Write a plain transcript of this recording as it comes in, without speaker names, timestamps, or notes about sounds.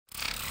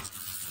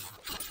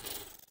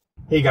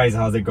Hey guys,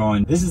 how's it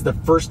going? This is the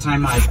first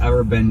time I've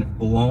ever been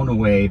blown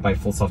away by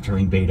full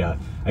self-driving beta.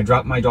 I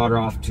dropped my daughter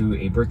off to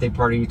a birthday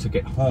party, took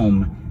it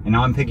home, and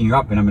now I'm picking her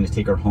up and I'm going to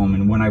take her home.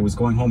 And when I was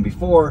going home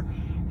before,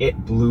 it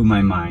blew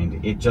my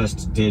mind. It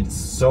just did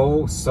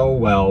so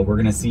well. We're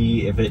going to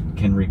see if it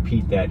can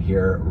repeat that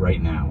here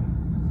right now.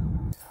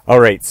 All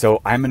right,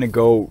 so I'm going to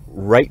go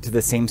right to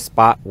the same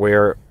spot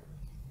where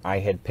I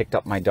had picked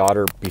up my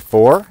daughter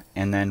before,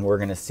 and then we're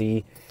going to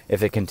see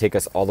if it can take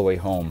us all the way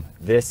home.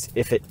 This,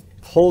 if it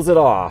pulls it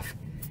off,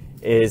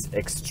 is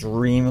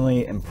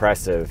extremely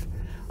impressive.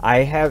 I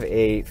have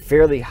a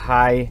fairly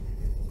high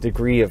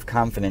degree of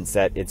confidence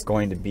that it's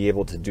going to be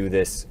able to do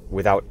this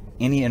without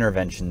any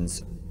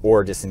interventions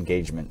or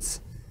disengagements.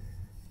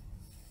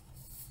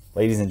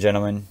 Ladies and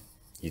gentlemen,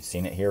 you've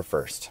seen it here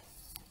first.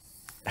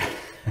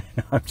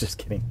 No, I'm just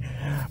kidding.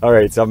 All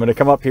right, so I'm going to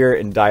come up here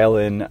and dial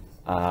in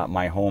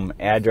my home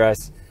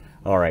address.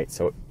 All right,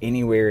 so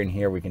anywhere in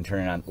here we can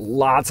turn it on.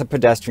 Lots of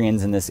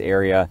pedestrians in this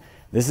area.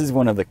 This is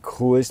one of the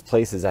coolest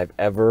places I've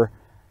ever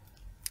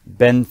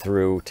been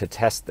through to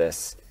test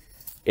this.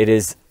 It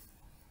is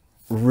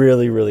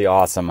really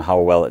awesome how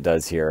well it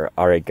does here.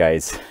 All right,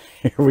 guys,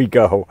 here we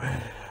go.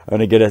 I'm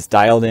gonna get us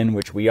dialed in,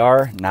 which we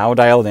are now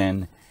dialed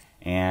in,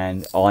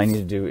 and all I need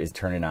to do is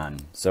turn it on.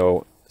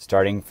 So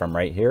starting from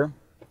right here,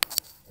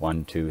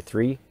 1, 2,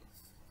 3,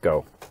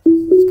 go.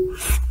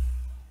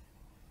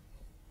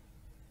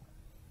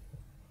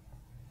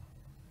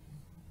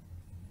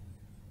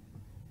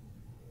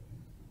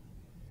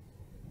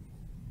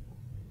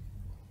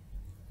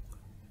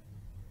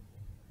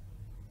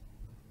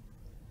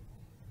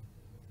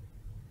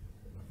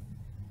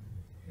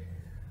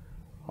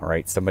 All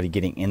right, somebody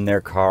getting in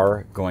their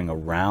car, going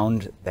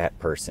around that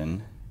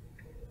person,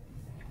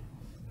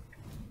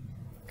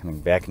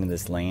 coming back into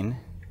this lane.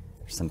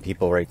 There's some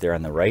people right there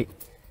on the right,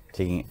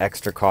 taking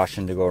extra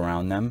caution to go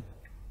around them.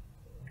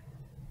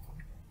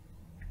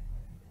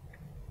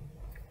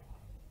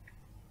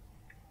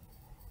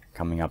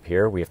 Coming up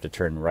here, we have to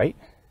turn right.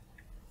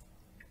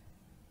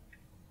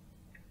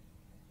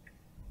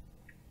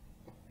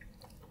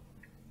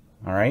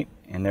 All right,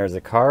 and there's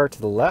a car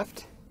to the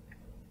left.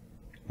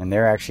 And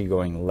they're actually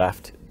going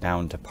left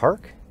down to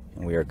park,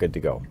 and we are good to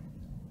go.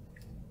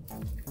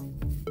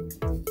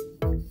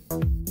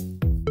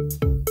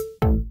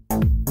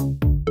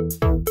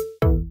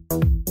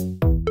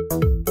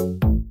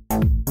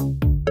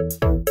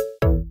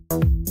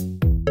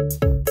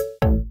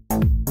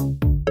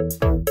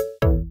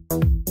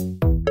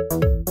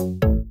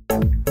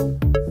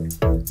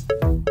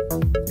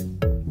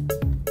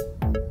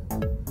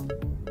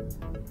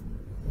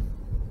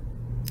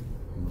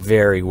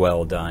 Very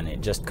well done.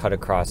 It just cut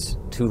across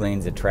 2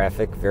 lanes of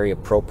traffic very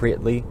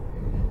appropriately.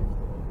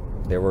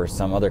 There were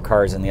some other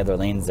cars in the other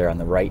lanes there on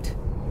the right.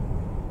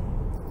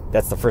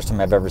 That's the first time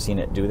I've ever seen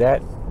it do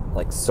that,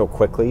 like so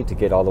quickly, to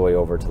get all the way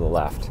over to the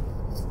left.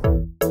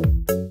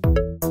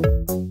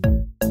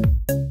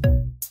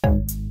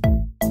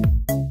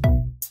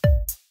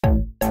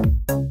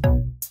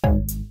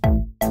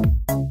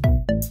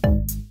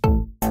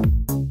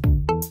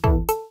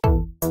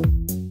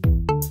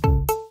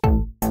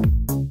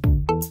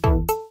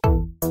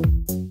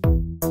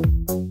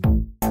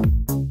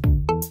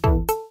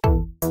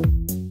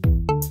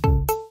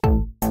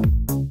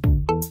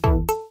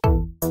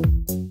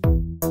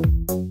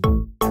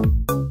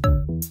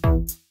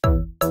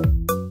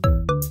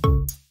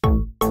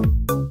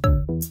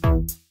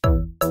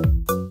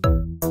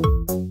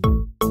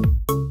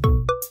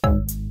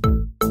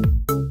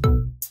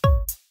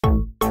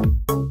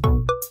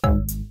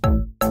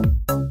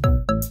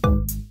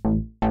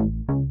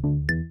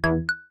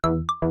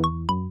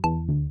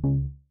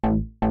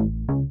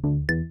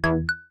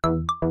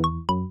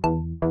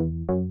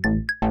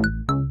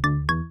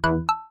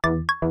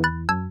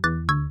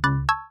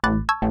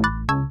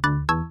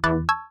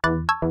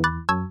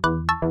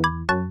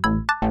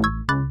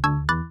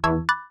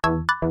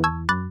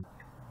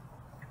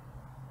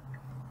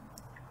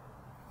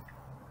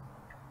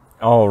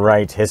 All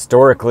right,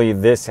 historically,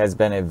 this has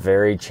been a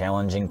very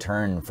challenging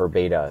turn for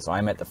beta. So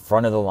I'm at the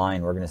front of the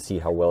line. We're going to see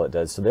how well it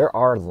does. So there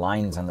are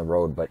lines on the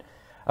road, but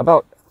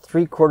about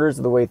 3/4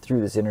 of the way through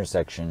this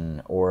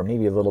intersection, or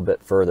maybe a little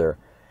bit further,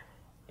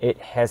 it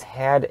has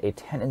had a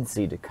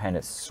tendency to kind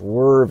of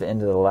swerve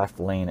into the left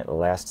lane at the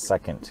last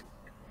second.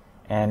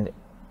 And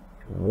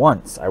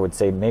once, I would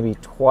say maybe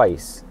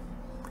twice,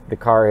 the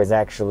car has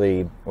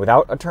actually,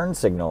 without a turn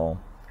signal,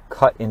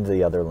 cut into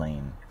the other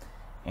lane.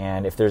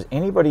 And if there's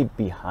anybody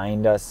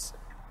behind us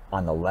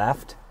on the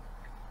left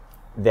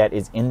that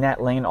is in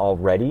that lane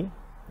already,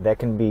 that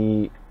can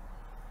be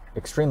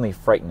extremely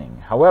frightening.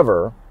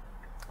 However,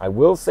 I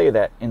will say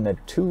that in the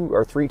 2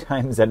 or 3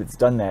 times that it's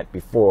done that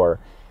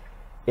before,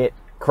 it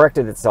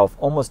corrected itself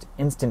almost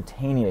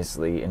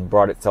instantaneously and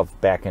brought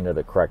itself back into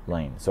the correct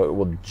lane. So it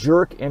will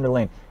jerk into the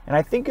lane. And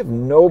I think if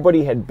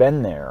nobody had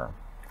been there,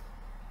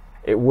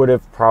 it would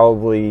have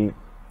probably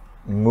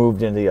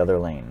moved into the other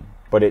lane.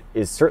 But it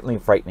is certainly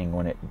frightening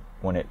when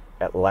it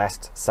at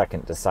last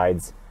second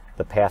decides,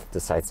 the path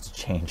decides to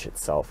change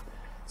itself.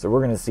 So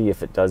we're going to see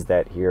if it does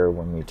that here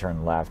when we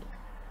turn left.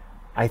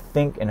 I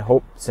think and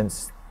hope,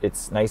 since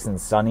it's nice and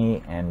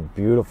sunny and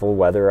beautiful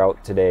weather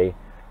out today,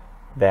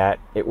 that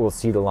it will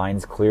see the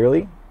lines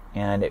clearly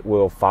and it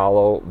will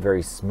follow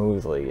very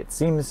smoothly. It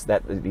seems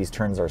that these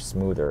turns are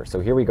smoother. So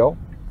here we go.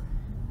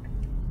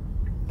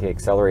 Okay,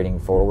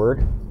 accelerating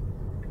forward.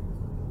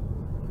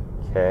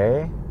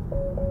 Okay.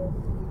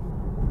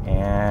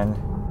 And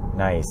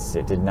nice,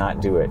 it did not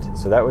do it.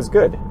 So that was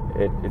good.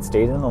 It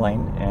stayed in the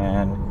lane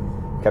and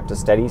kept a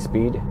steady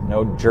speed,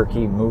 no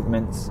jerky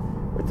movements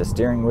with the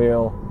steering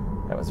wheel.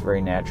 That was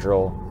very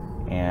natural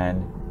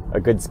and a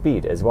good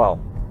speed as well.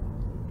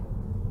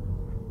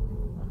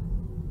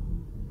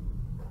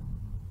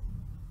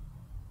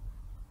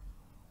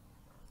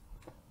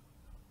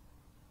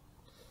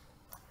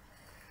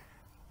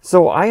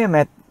 So I am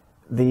at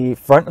the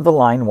front of the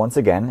line once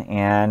again,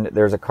 and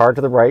there's a car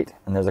to the right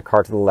and there's a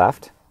car to the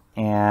left,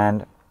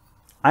 and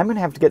I'm going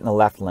to have to get in the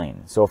left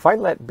lane. So if I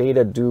let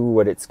Beta do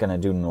what it's going to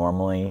do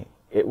normally,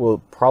 it will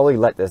probably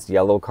let this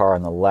yellow car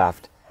on the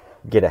left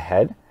get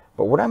ahead.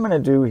 But what I'm going to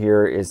do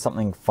here is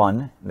something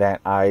fun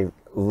that I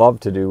love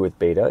to do with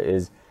Beta,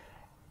 is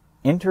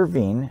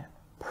intervene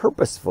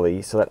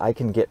purposefully so that I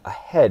can get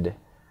ahead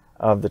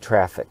of the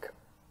traffic.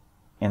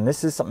 And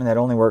this is something that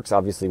only works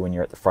obviously when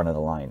you're at the front of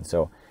the line.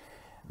 So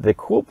the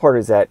cool part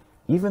is that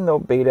even though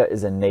Beta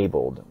is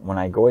enabled, when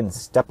I go ahead and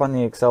step on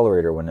the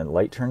accelerator when the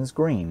light turns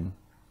green,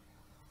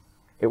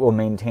 it will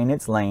maintain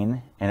its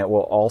lane and it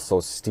will also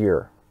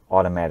steer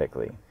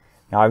automatically.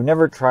 Now, I've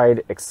never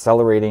tried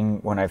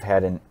accelerating when I've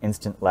had an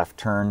instant left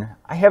turn.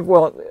 I have,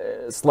 well,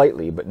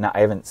 slightly, but not,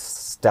 I haven't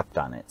stepped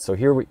on it. So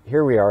here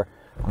we are.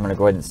 I'm going to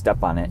go ahead and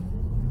step on it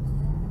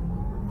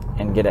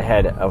and get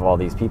ahead of all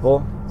these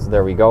people. So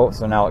there we go.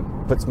 So now it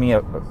puts me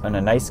in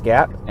a nice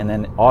gap, and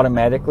then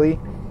automatically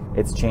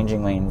it's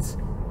changing lanes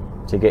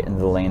to get into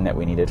the lane that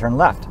we need to turn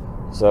left.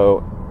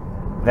 So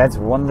that's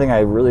one thing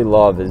I really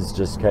love, is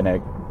just kind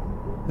of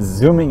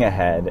zooming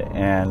ahead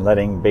and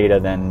letting Beta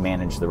then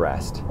manage the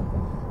rest.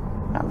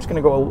 Now I'm just going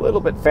to go a little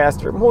bit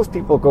faster. Most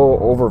people go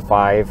over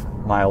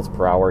 5 miles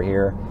per hour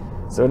here.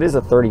 So it is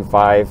a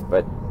 35,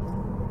 but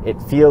it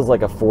feels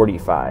like a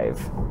 45.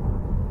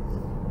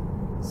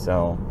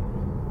 So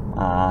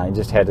I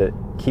just had to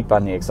keep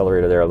on the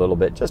accelerator there a little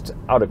bit, just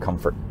out of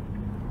comfort.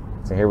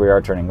 So here we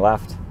are turning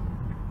left.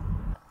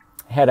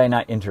 Had I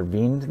not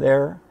intervened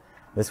there,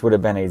 this would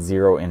have been a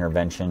zero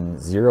intervention,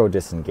 zero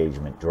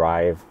disengagement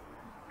drive.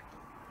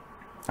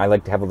 I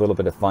like to have a little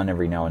bit of fun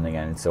every now and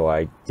again, so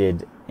I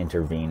did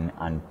intervene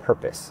on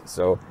purpose.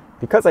 So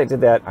because I did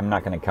that, I'm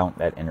not going to count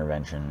that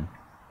intervention.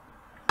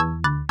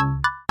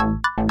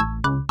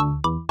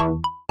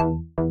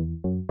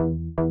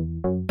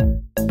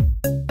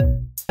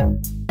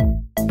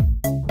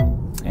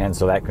 And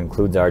so that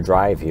concludes our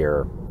drive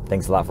here.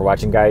 Thanks a lot for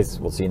watching,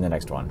 guys. We'll see you in the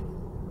next one.